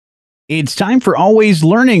It's time for Always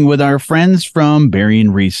Learning with our friends from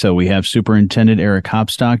Berrien RESA. We have Superintendent Eric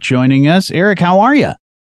Hopstock joining us. Eric, how are you?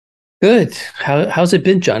 Good. How's it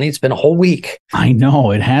been, Johnny? It's been a whole week. I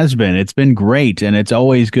know it has been. It's been great. And it's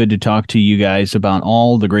always good to talk to you guys about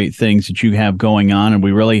all the great things that you have going on. And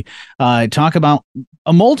we really talk about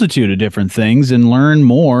a multitude of different things and learn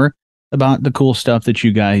more about the cool stuff that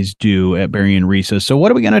you guys do at Berrien RESA. So,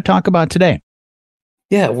 what are we going to talk about today?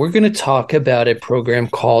 Yeah, we're going to talk about a program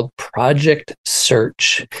called Project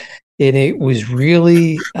Search. And it was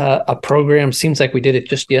really a program, seems like we did it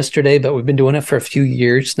just yesterday, but we've been doing it for a few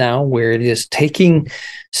years now, where it is taking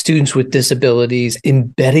students with disabilities,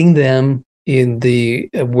 embedding them in the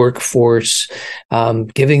workforce,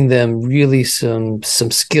 giving them really some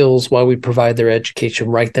skills while we provide their education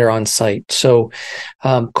right there on site. So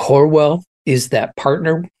Corewell is that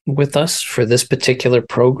partner with us for this particular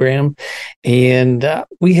program. And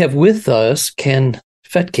we have with us Ken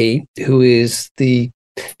Fetke, who is the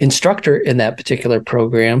instructor in that particular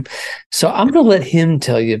program. So I'm going to let him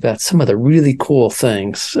tell you about some of the really cool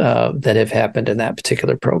things that have happened in that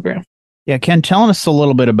particular program. Yeah, Ken, tell us a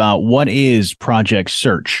little bit about what is Project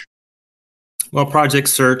Search. Well, Project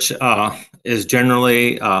Search is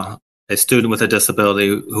generally a student with a disability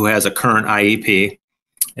who has a current IEP.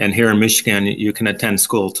 And here in Michigan, you can attend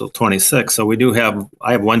school till 26. So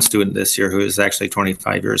I have one student this year who is actually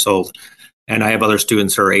 25 years old, and I have other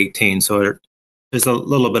students who are 18. So there's a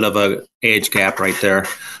little bit of a age gap right there.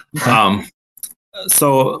 Okay.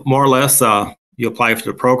 So more or less, you apply for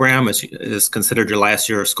the program. It's considered your last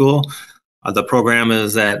year of school. The program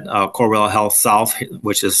is at Corewell Health South,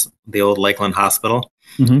 which is the old Lakeland Hospital.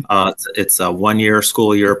 Mm-hmm. It's a one-year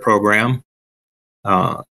school year program.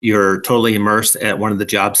 You're totally immersed at one of the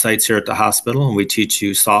job sites here at the hospital, and we teach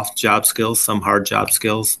you soft job skills, some hard job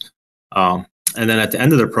skills. And then at the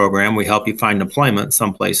end of the program, we help you find employment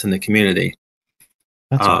someplace in the community.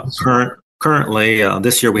 That's awesome. Currently,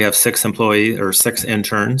 this year we have 6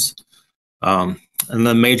 interns. And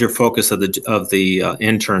the major focus of the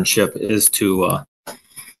internship is to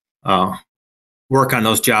work on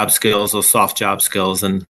those job skills, those soft job skills,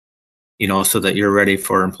 and so that you're ready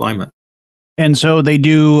for employment. And so they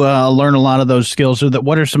do learn a lot of those skills. So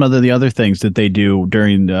what are some of the other things that they do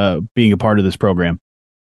during being a part of this program?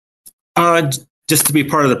 Just to be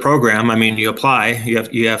part of the program, I mean, you apply.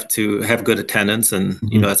 You have to have good attendance, and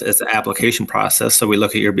Mm-hmm. It's an application process. So we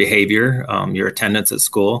look at your behavior, your attendance at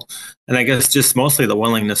school, and I guess just mostly the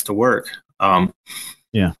willingness to work.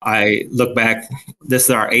 Yeah. I look back. This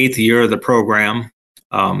is our 8th year of the program.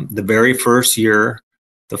 The very first year,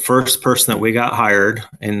 the first person that we got hired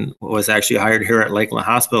and was actually hired here at Lakeland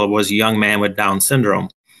Hospital was a young man with Down syndrome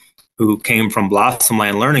who came from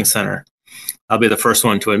Blossomland Learning Center. I'll be the first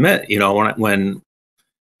one to admit, when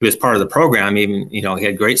he was part of the program, even, he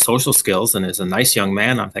had great social skills and is a nice young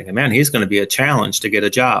man. I'm thinking, man, he's going to be a challenge to get a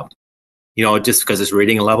job, just because his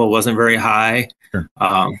reading level wasn't very high. Sure.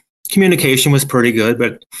 Communication was pretty good,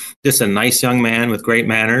 but just a nice young man with great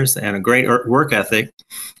manners and a great work ethic.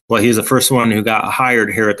 Well, he's the first one who got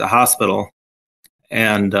hired here at the hospital,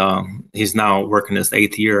 and he's now working his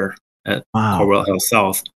 8th year at Corewell Health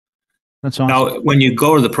South. That's awesome. Now, when you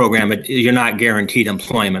go to the program, you're not guaranteed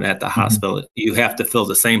employment at the hospital. You have to fill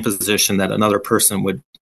the same position that another person would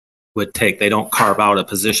take. They don't carve out a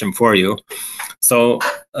position for you. So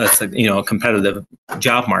it's a competitive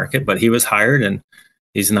job market. But he was hired, and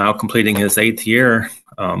he's now completing his 8th year.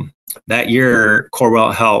 That year,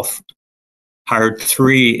 Corewell Health hired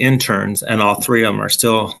 3 interns, and all 3 of them are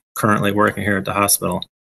still currently working here at the hospital.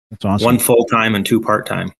 That's awesome. 1 full-time and 2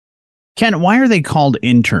 part-time. Ken, why are they called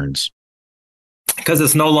interns? Because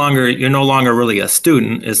you're no longer really a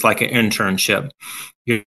student. It's like an internship.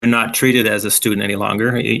 You're not treated as a student any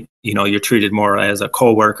longer. You're treated more as a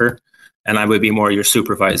coworker, and I would be more your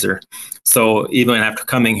supervisor. So even after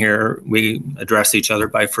coming here, we address each other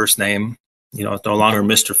by first name. It's no longer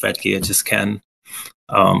Mr. Fetke, it's just Ken.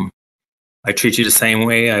 I treat you the same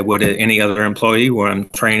way I would any other employee where I'm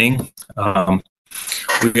training.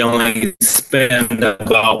 We only spend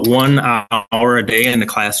about 1 hour a day in the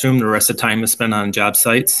classroom. The rest of the time is spent on job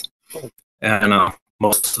sites. And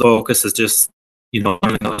most of the focus is just,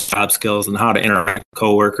 learning those job skills and how to interact with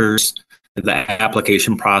coworkers, the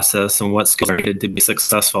application process, and what skills are needed to be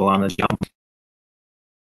successful on a job.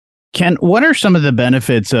 Ken, what are some of the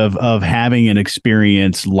benefits of having an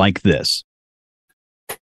experience like this?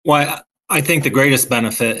 Well, I think the greatest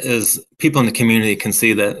benefit is people in the community can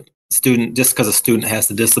see that just because a student has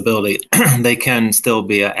a disability, they can still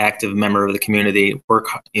be an active member of the community, work,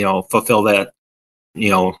 fulfill that,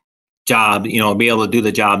 job, be able to do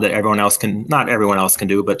the job that not everyone else can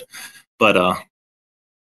do, but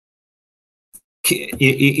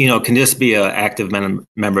can just be an active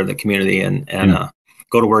member of the community and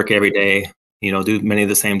go to work every day, do many of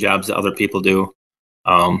the same jobs that other people do,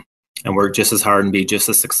 and work just as hard and be just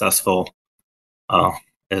as successful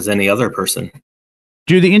as any other person.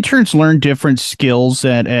 Do the interns learn different skills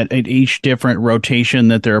at each different rotation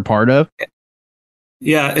that they're a part of?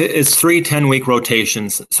 Yeah, it's 3 10-week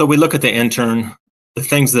rotations. So we look at the intern, the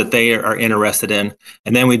things that they are interested in,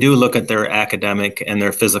 and then we do look at their academic and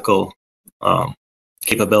their physical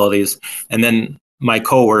capabilities. And then my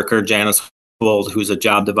coworker, Janice Wold, who's a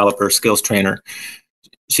job developer, skills trainer,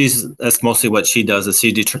 that's mostly what she does. Is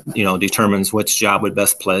she determines which job would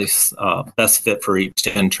best fit for each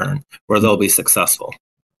intern, where they'll be successful.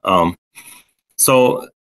 So,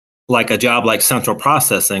 like a job like central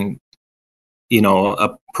processing, a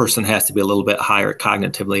person has to be a little bit higher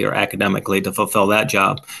cognitively or academically to fulfill that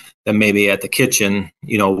job than maybe at the kitchen,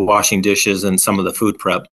 washing dishes and some of the food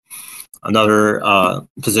prep. Another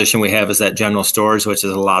position we have is at general stores, which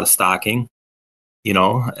is a lot of stocking,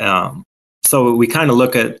 So we kind of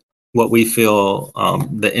look at what we feel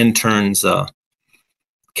the interns'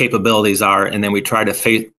 capabilities are, and then we try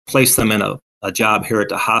to place them in a job here at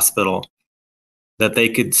the hospital that they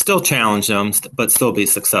could still challenge them, but still be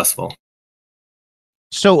successful.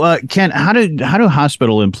 So, Ken, how do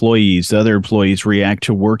hospital employees, the other employees, react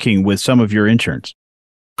to working with some of your interns?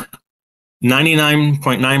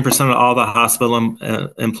 99.9% of all the hospital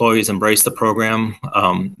employees embrace the program.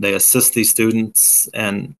 They assist these students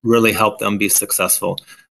and really help them be successful.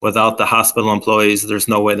 Without the hospital employees, there's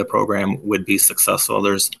no way the program would be successful.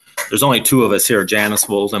 There's only 2 of us here, Janice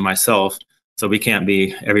Wold and myself, so we can't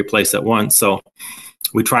be every place at once. So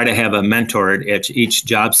we try to have a mentor at each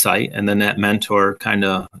job site, and then that mentor kind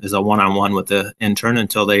of is a one-on-one with the intern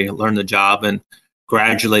until they learn the job, and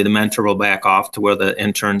gradually the mentor will back off to where the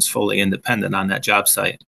intern's fully independent on that job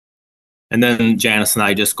site. And then Janice and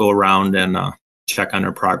I just go around and check on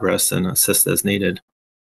their progress and assist as needed.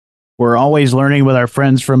 We're always learning with our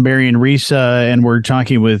friends from Berrien RESA, and we're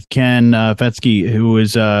talking with Ken Fetsky, who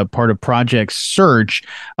is part of Project Search.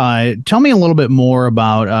 Tell me a little bit more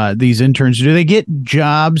about these interns. Do they get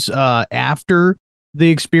jobs after the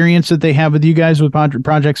experience that they have with you guys with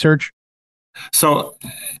Project Search? So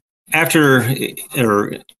after,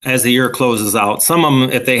 or as the year closes out, some of them,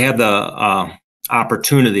 if they have the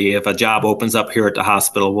opportunity, if a job opens up here at the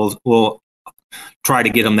hospital, we'll try to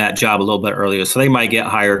get them that job a little bit earlier. So they might get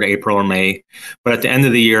hired April or May. But at the end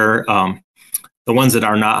of the year, the ones that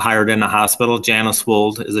are not hired in the hospital, Janice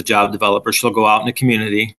Wold is a job developer. She'll go out in the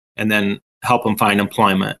community and then help them find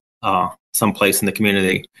employment someplace in the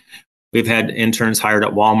community. We've had interns hired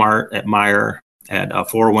at Walmart, at Meijer, at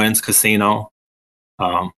Four Winds Casino,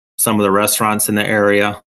 some of the restaurants in the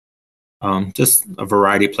area, just a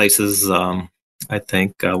variety of places. I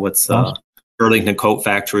think Burlington Coat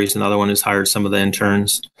Factory is another one who's hired some of the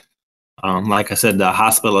interns. Like I said, the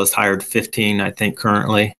hospital has hired 15, I think,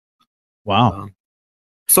 currently. Wow.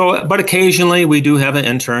 But occasionally we do have an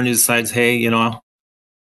intern who decides, hey,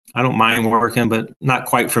 I don't mind working, but not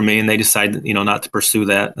quite for me. And they decide, not to pursue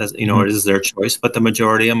that. As, it is their choice. But the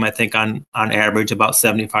majority of them, I think on average, about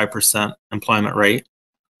 75% employment rate.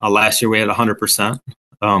 Last year we had 100%.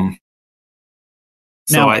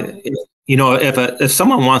 If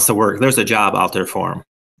someone wants to work, there's a job out there for them.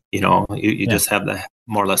 You just have to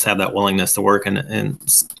more or less have that willingness to work and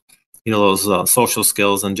those social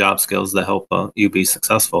skills and job skills that help you be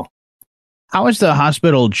successful. How has the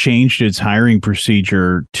hospital changed its hiring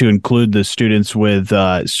procedure to include the students with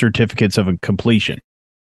certificates of completion?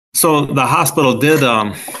 So the hospital did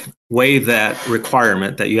waive that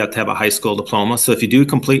requirement that you have to have a high school diploma. So if you do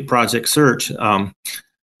complete Project Search,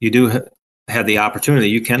 you do have the opportunity.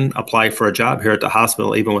 You can apply for a job here at the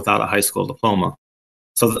hospital even without a high school diploma.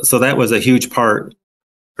 So that was a huge part,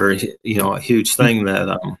 or a huge thing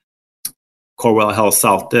that Corewell Health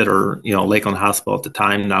South did, or Lakeland Hospital at the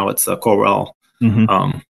time. Now it's Corewell.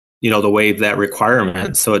 Mm-hmm. To waive that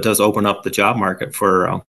requirement, so it does open up the job market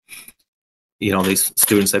for these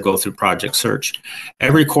students that go through Project Search.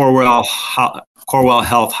 Every Corewell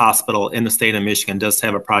Health Hospital in the state of Michigan does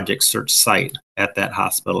have a Project Search site at that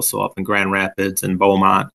hospital. So up in Grand Rapids and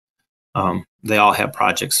Beaumont, they all have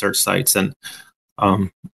Project Search sites. And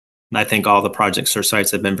I think all the Project Search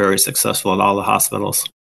sites have been very successful at all the hospitals.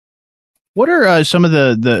 What are some of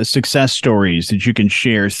the success stories that you can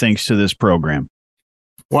share thanks to this program?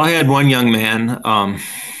 Well, I had one young man.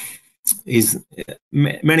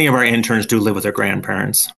 Many of our interns do live with their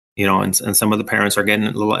grandparents, and some of the parents are getting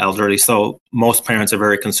a little elderly. So most parents are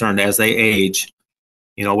very concerned as they age,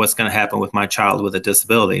 what's going to happen with my child with a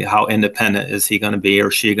disability? How independent is he going to be or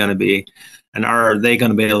she going to be? and are they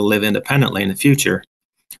going to be able to live independently in the future?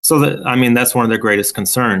 So that's one of their greatest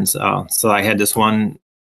concerns. So I had this one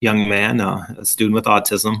young man, a student with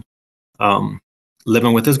autism,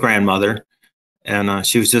 living with his grandmother. And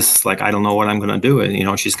she was just like, I don't know what I'm going to do.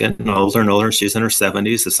 And, she's getting older and older. She's in her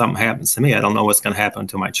 70s. If something happens to me, I don't know what's going to happen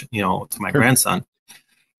to my, to my grandson.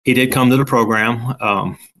 He did come to the program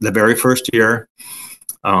the very first year,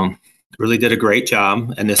 really did a great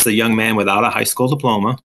job. And this is a young man without a high school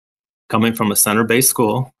diploma, coming from a center-based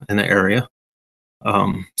school in the area.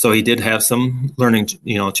 So he did have some learning,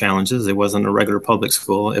 challenges. It wasn't a regular public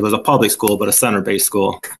school. It was a public school, but a center-based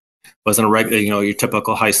school. It wasn't a regular, your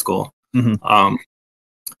typical high school. Mm-hmm.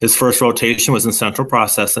 His first rotation was in central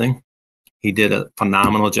processing. He did a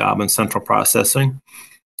phenomenal job in central processing.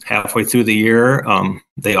 Halfway through the year,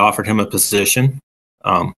 they offered him a position.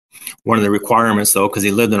 One of the requirements, though, because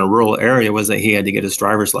he lived in a rural area, was that he had to get his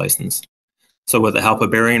driver's license. So with the help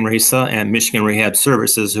of Berrien RESA and Michigan Rehab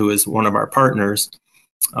Services, who is one of our partners,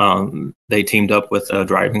 they teamed up with a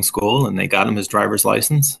driving school and they got him his driver's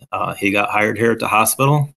license. He got hired here at the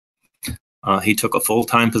hospital. He took a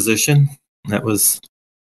full-time position. That was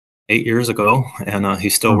 8 years ago, and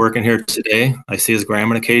he's still working here today. I see his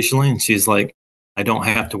grandma occasionally, and she's like, I don't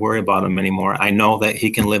have to worry about him anymore. I know that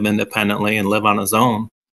he can live independently and live on his own,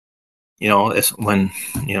 when,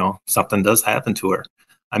 something does happen to her.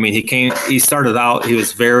 I mean, he started out, he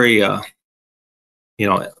was very,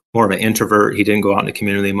 more of an introvert. He didn't go out in the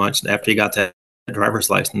community much. After he got that driver's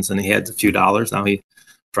license and he had a few dollars, now he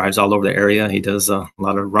drives all over the area. He does a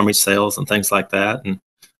lot of rummage sales and things like that. And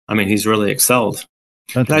I mean, he's really excelled.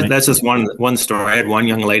 That's just one story. I had one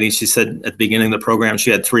young lady, she said at the beginning of the program,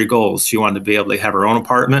 she had 3 goals. She wanted to be able to have her own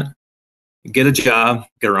apartment, get a job,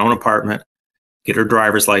 get her own apartment, get her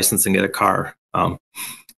driver's license, and get a car.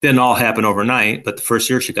 Didn't all happen overnight, but the first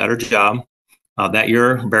year she got her job. That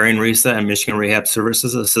year, Berrien RESA and Michigan Rehab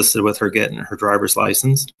Services assisted with her getting her driver's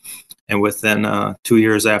license. And within 2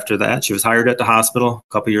 years after that, she was hired at the hospital.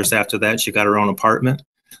 A couple years after that, she got her own apartment.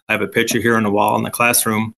 I have a picture here on the wall in the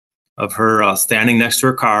classroom of her standing next to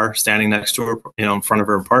her car, standing next to her, in front of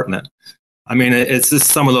her apartment. I mean, it's just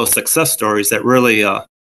some of those success stories that really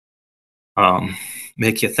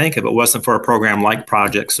make you think. If it wasn't for a program like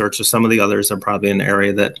Project Search or some of the others, are probably in the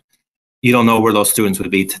area that you don't know where those students would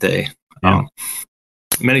be today. Yeah.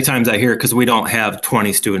 Many times I hear, because we don't have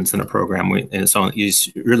 20 students in a program, it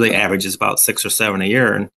really averages about 6 or 7 a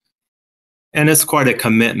year. And it's quite a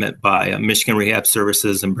commitment by Michigan Rehab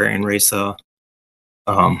Services and Berrien RESA,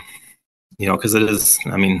 because it is,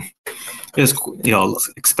 it's,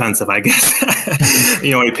 expensive, I guess.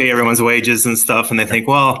 You pay everyone's wages and stuff, and they think,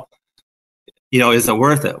 well, is it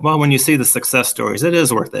worth it? Well, when you see the success stories, it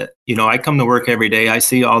is worth it. I come to work every day. I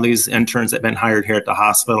see all these interns that have been hired here at the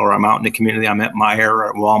hospital, or I'm out in the community. I'm at Meijer or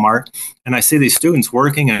at Walmart, and I see these students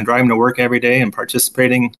working and driving to work every day and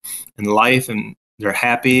participating in life, and they're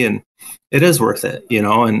happy, and it is worth it,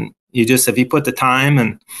 and if you put the time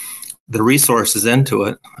and the resources into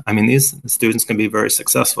it, these students can be very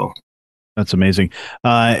successful. That's amazing.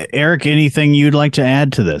 Eric, anything you'd like to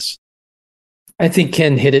add to this? I think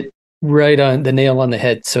Ken hit it right on the nail on the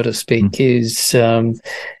head, so to speak. These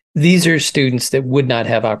are students that would not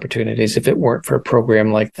have opportunities if it weren't for a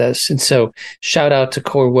program like this. And so shout out to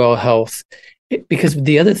Corewell Health, because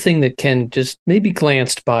the other thing that Ken just maybe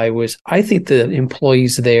glanced by was, I think the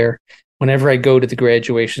employees there, whenever I go to the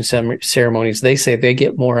graduation ceremonies, they say they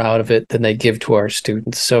get more out of it than they give to our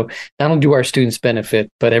students. So not only do our students benefit,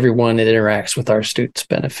 but everyone that interacts with our students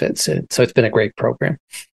benefits. And so it's been a great program.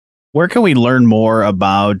 Where can we learn more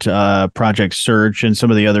about Project Search and some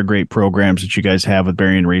of the other great programs that you guys have with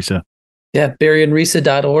Berrien RESA? Yeah,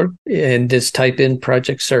 berrienresa.org, and just type in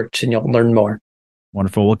Project Search and you'll learn more.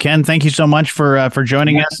 Wonderful. Well, Ken, thank you so much for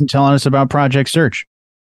joining us and telling us about Project Search.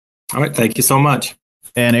 All right. Thank you so much.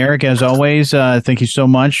 And Eric, as always, thank you so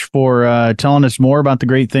much for telling us more about the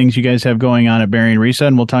great things you guys have going on at Berrien RESA,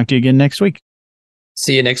 and we'll talk to you again next week.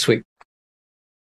 See you next week.